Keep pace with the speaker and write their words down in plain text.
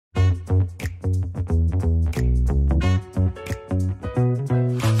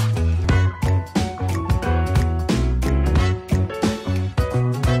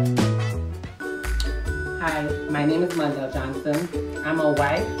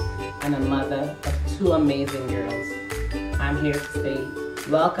and a mother of two amazing girls. I'm here to say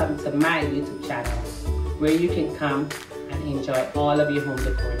welcome to my YouTube channel, where you can come and enjoy all of your home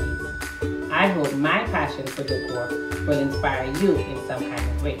decor needs. I hope my passion for decor will inspire you in some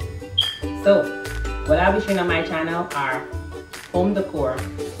kind of way. So, what I'll be sharing on my channel are home decor,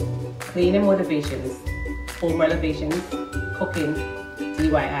 cleaning motivations, home renovations, cooking,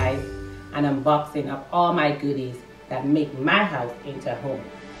 DIY, and unboxing of all my goodies that make my house into a home.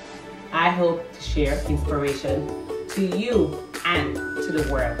 I hope to share inspiration to you and to the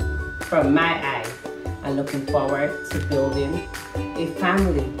world from my eyes, and looking forward to building a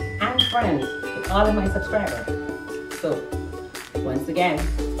family and friends with all of my subscribers. So, once again,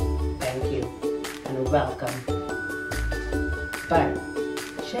 thank you and welcome. But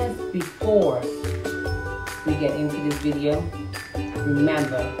just before we get into this video,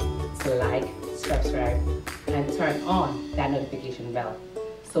 remember to like, subscribe, and turn on that notification bell.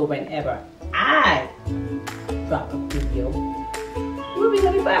 So whenever I drop a video, you'll be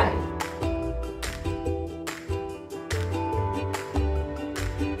notified.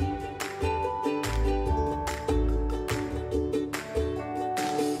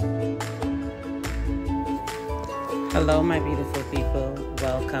 Hello my beautiful people,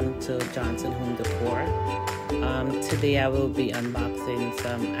 welcome to Johnson Home Decor. Today I will be unboxing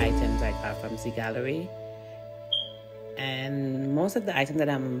some items I got from Z Gallerie. And most of the items that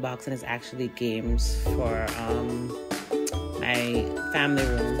I'm unboxing is actually games for my family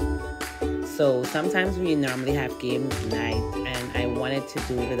room. So sometimes we normally have games night, and I wanted to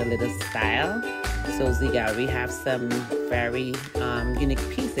do it with a little style. So Z Gallerie have some very unique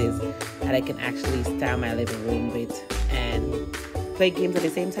pieces that I can actually style my living room with and play games at the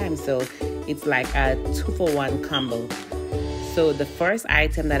same time. So it's like a 2-for-1 combo. So the first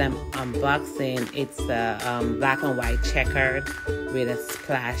item that I'm unboxing, it's a black and white checkered with a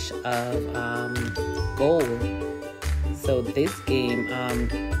splash of gold. So this game,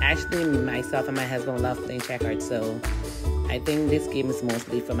 actually myself and my husband love playing checkered. So I think this game is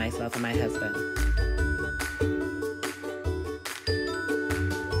mostly for myself and my husband.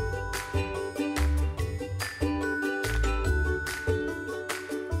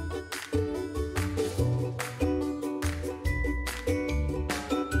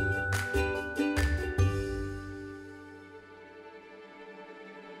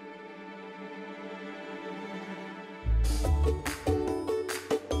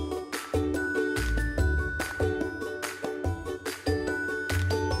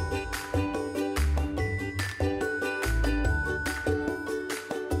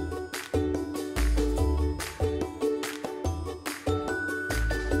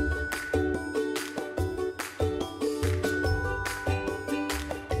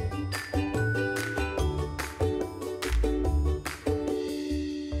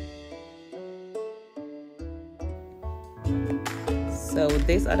 So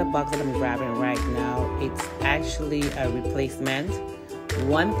this other box that I'm grabbing right now, it's actually a replacement.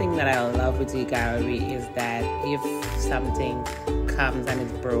 One thing that I love with Z Gallerie is that if something comes and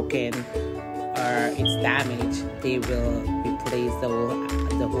it's broken or it's damaged, they will replace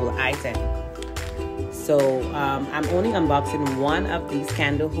the whole item. So I'm only unboxing one of these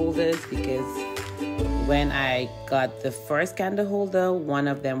candle holders because when I got the first candle holder, one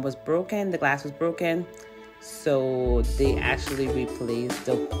of them was broken, the glass was broken. So they actually replaced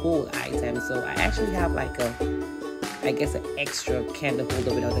the whole item. So I actually have like I guess an extra candle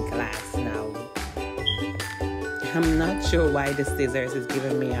holder without the glass now. I'm not sure why the scissors is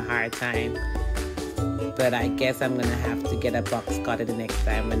giving me a hard time, but I guess I'm gonna have to get a box cutter the next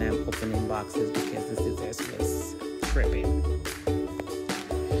time when I'm opening boxes because the scissors was tripping.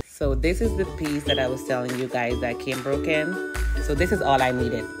 So this is the piece that I was telling you guys that came broken. So this is all I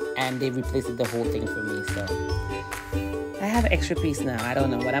needed, and they replaced the whole thing for me. So I have an extra piece now. I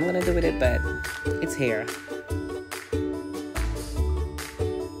don't know what I'm gonna do with it, but it's here.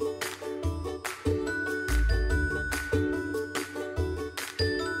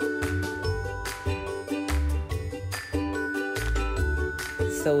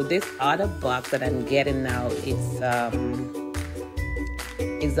 So this other box that I'm getting now, it's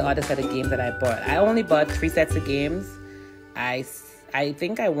the other set of games that I bought. I only bought 3 sets of games. I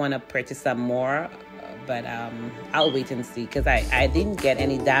think I want to purchase some more, but I'll wait and see, because I didn't get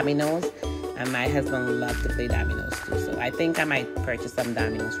any dominoes, and my husband loves to play dominoes too. So I think I might purchase some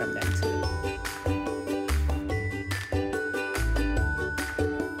dominoes from them too.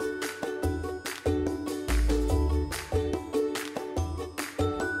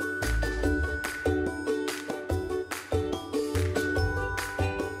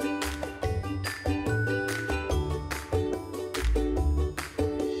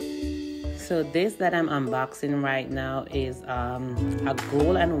 So this that I'm unboxing right now is a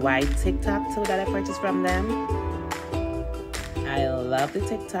gold and white tic-tac-toe that I purchased from them. I love the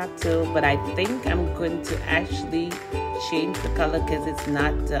tic-tac-toe, but I think I'm going to actually change the color because it's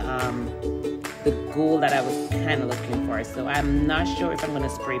not the gold that I was kind of looking for. So I'm not sure if I'm going to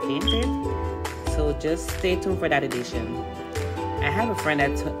spray paint it. So just stay tuned for that edition. I have a friend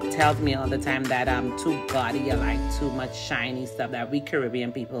that tells me all the time that I'm too gaudy. I like too much shiny stuff, that we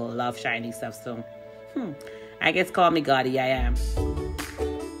Caribbean people love shiny stuff. So, I guess call me gaudy, I am.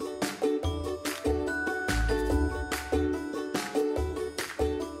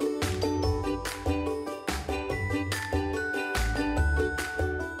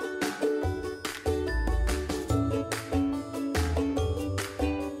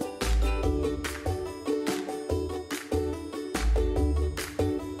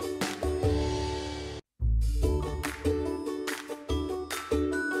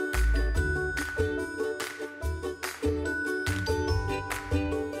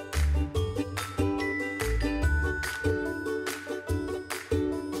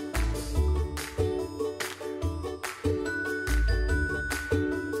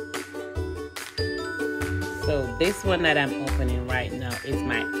 So this one that I'm opening right now is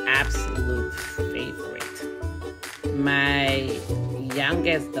my absolute favorite. My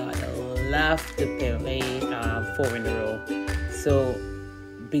youngest daughter loves to play 4 in a row. So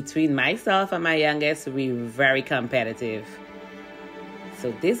between myself and my youngest, we're very competitive.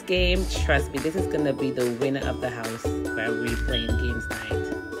 So this game, trust me, this is gonna be the winner of the house while we're playing games night.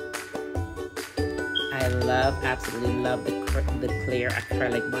 I absolutely love the clear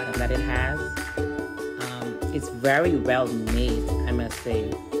acrylic bottom that it has. It's very well made, I must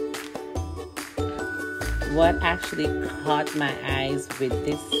say. What actually caught my eyes with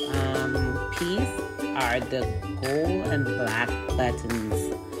this piece are the gold and black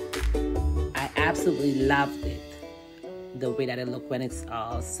buttons. I absolutely loved it, the way that it looked when it's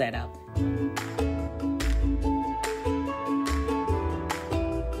all set up.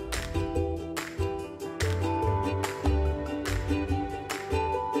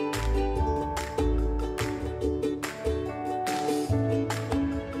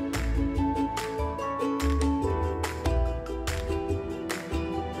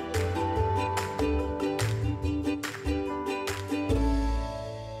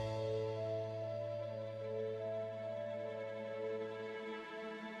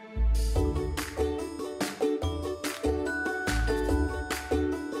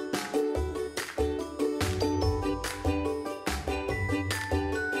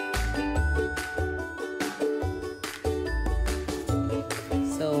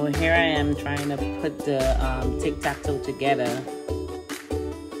 So here I am trying to put the tic-tac-toe together.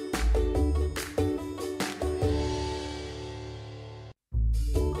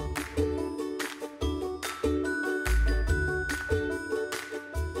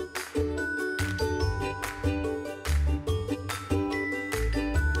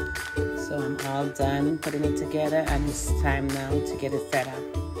 So I'm all done putting it together, and it's time now to get it set up.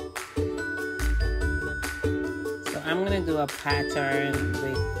 I'm gonna do a pattern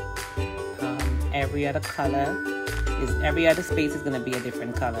with every other color. Every other space is gonna be a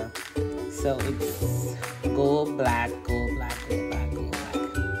different color. So it's gold, black, gold, black, gold, black, gold, black,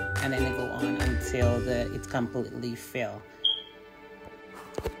 and then it go on until it's completely filled.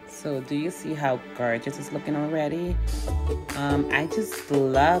 So do you see how gorgeous it's looking already? I just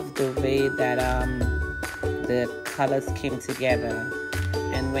love the way that the colors came together,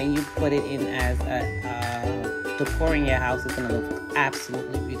 and when you put it in as a decor in your house, is gonna look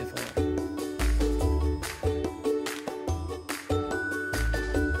absolutely beautiful.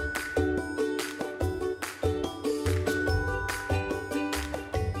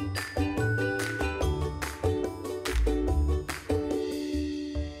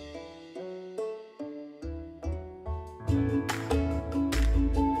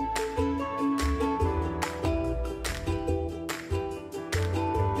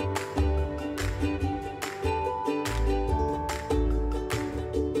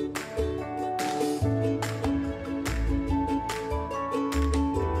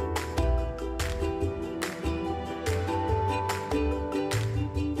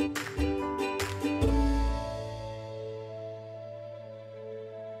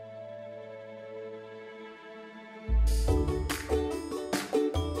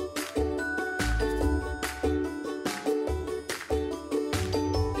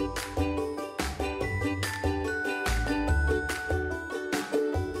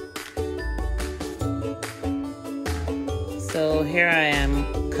 So here I am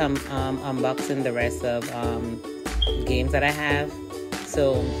unboxing the rest of games that I have.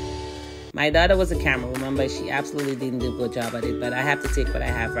 So My daughter was a camera, remember? She absolutely didn't do a good job at it, but I have to take what I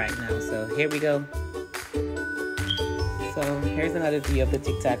have right now. So here we go. So here's another view of the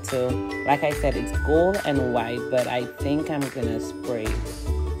tic-tac-toe. Like I said, it's gold and white, but I think I'm gonna spray it.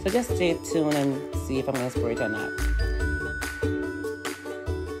 So just stay tuned and see if I'm gonna spray it or not.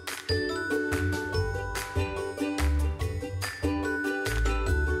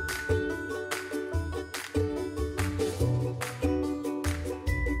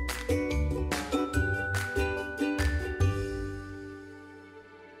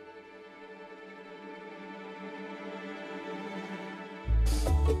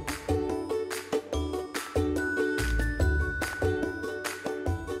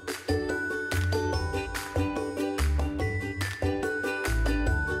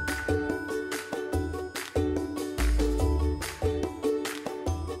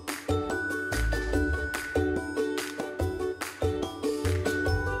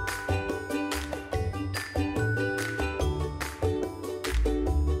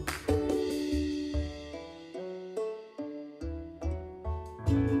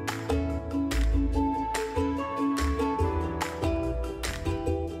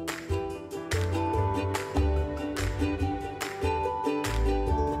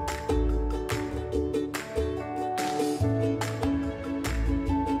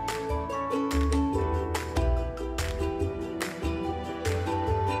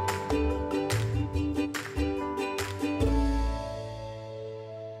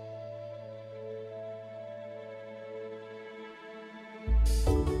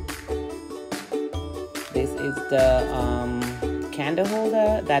 This is the candle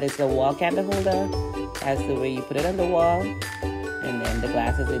holder. That is the wall candle holder. That's the way you put it on the wall. And then the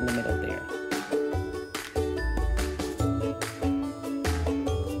glass is in the middle there.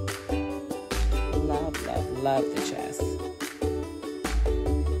 Love, love, love the chest.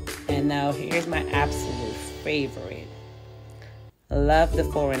 And now here's my absolute favorite. Love the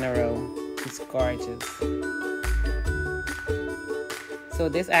 4 in a row. It's gorgeous. So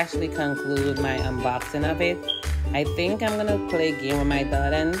this actually concludes my unboxing of it. I think I'm gonna play a game with my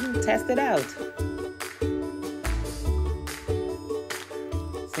daughter and test it out.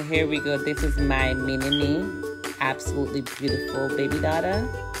 So here we go. This is my mini-me. Absolutely beautiful baby daughter.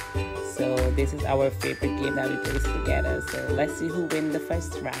 So this is our favorite game that we play together. So let's see who wins the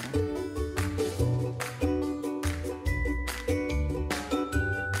first round.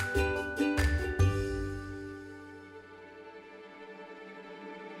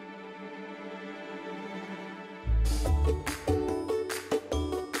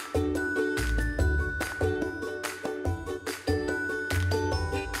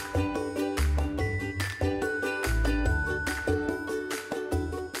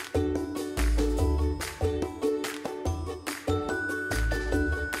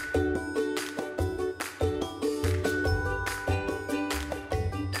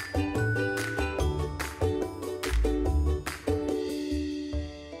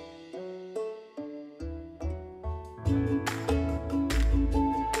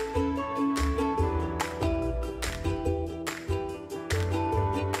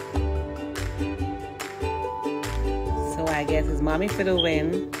 So I guess it's mommy for the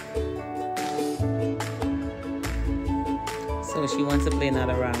win. So she wants to play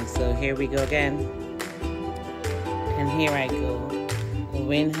another round. So here we go again. And here I go.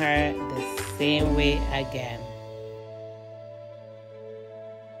 Win her the same way again.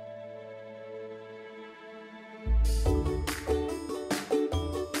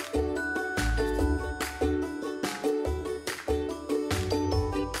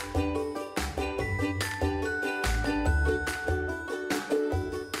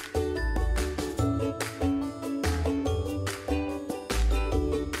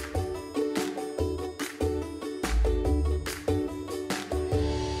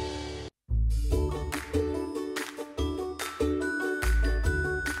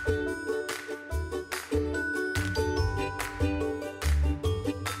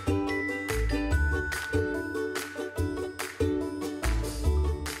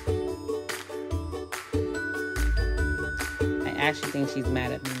 I actually think she's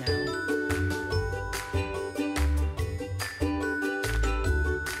mad at me now.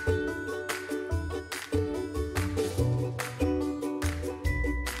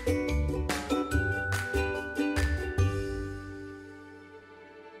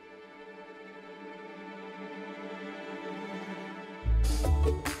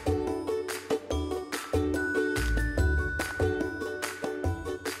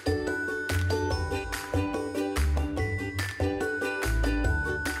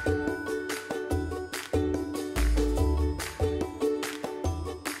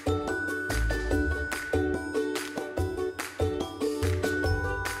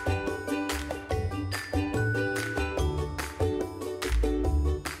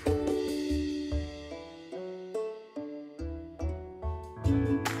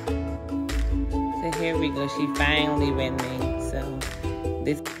 So here we go, she finally went me. So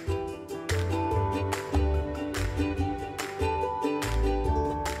this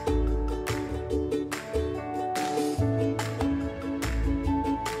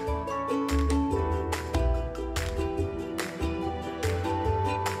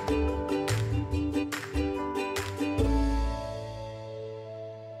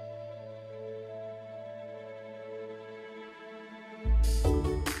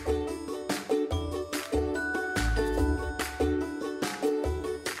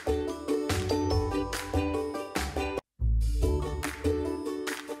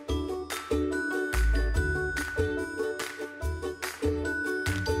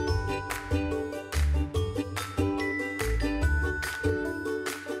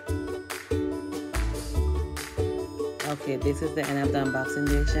okay, this is the end of the unboxing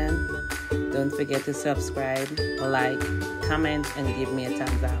edition. Don't forget to subscribe, like, comment, and give me a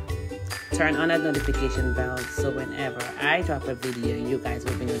thumbs up. Turn on that notification bell so whenever I drop a video, you guys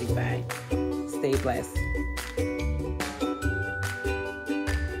will be notified. Stay blessed.